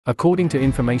According to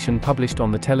information published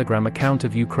on the Telegram account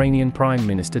of Ukrainian Prime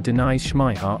Minister Denis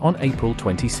Shmyhal on April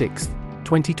 26,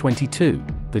 2022,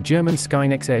 the German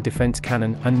Skynex air defense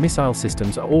cannon and missile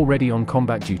systems are already on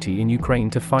combat duty in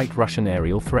Ukraine to fight Russian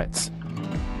aerial threats.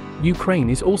 Ukraine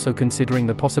is also considering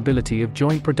the possibility of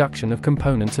joint production of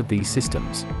components of these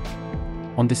systems.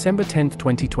 On December 10,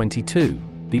 2022,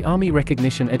 the Army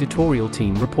Recognition editorial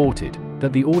team reported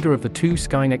that the order of the two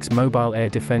Skynex mobile air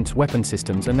defense weapon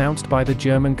systems announced by the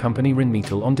German company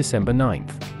Rheinmetall on December 9,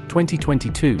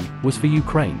 2022, was for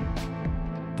Ukraine.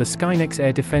 The Skynex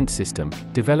air defense system,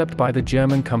 developed by the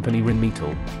German company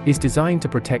Rheinmetall, is designed to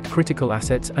protect critical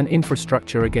assets and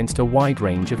infrastructure against a wide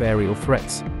range of aerial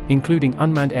threats, including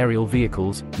unmanned aerial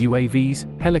vehicles,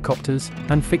 UAVs, helicopters,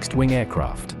 and fixed-wing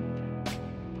aircraft.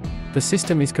 The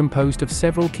system is composed of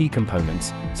several key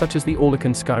components, such as the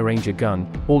Oerlikon Skyranger gun,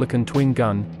 Oerlikon twin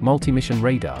gun, multi-mission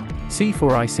radar,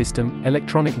 C4I system,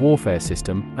 electronic warfare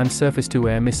system, and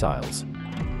surface-to-air missiles.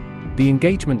 The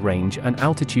engagement range and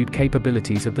altitude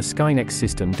capabilities of the Skynex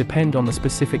system depend on the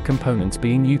specific components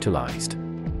being utilized.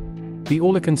 The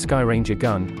Oerlikon Skyranger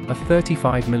gun, a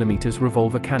 35mm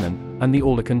revolver cannon, and the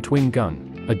Oerlikon twin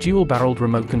gun, a dual-barreled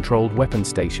remote-controlled weapon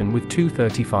station with two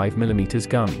 35mm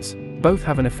guns. Both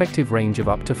have an effective range of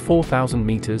up to 4,000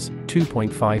 meters,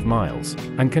 2.5 miles,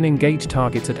 and can engage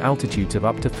targets at altitudes of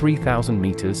up to 3,000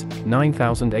 meters,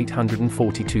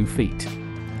 9,842 feet.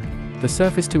 The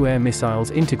surface-to-air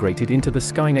missiles integrated into the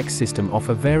Skynex system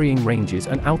offer varying ranges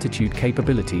and altitude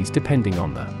capabilities depending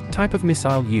on the type of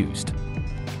missile used.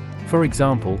 For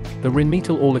example, the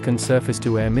Rheinmetall Oerlikon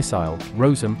surface-to-air missile,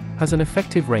 ROSAM, has an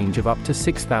effective range of up to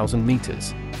 6,000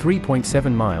 meters,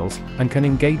 3.7 miles, and can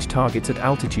engage targets at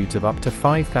altitudes of up to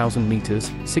 5,000 meters,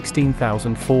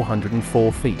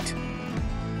 16,404 feet.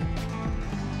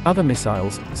 Other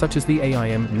missiles, such as the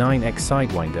AIM-9X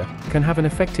Sidewinder, can have an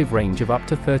effective range of up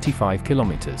to 35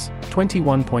 kilometers,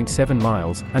 21.7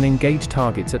 miles, and engage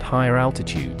targets at higher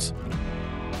altitudes.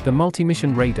 The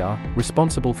multi-mission radar,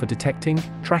 responsible for detecting,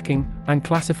 tracking, and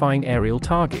classifying aerial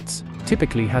targets,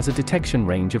 typically has a detection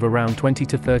range of around 20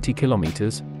 to 30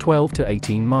 kilometers, 12 to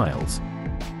 18 miles.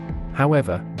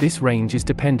 However, this range is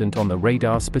dependent on the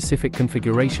radar's specific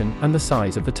configuration and the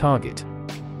size of the target.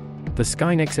 The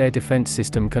Skynex air defense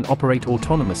system can operate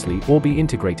autonomously or be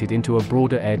integrated into a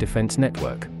broader air defense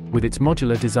network, with its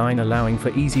modular design allowing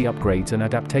for easy upgrades and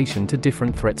adaptation to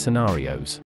different threat scenarios.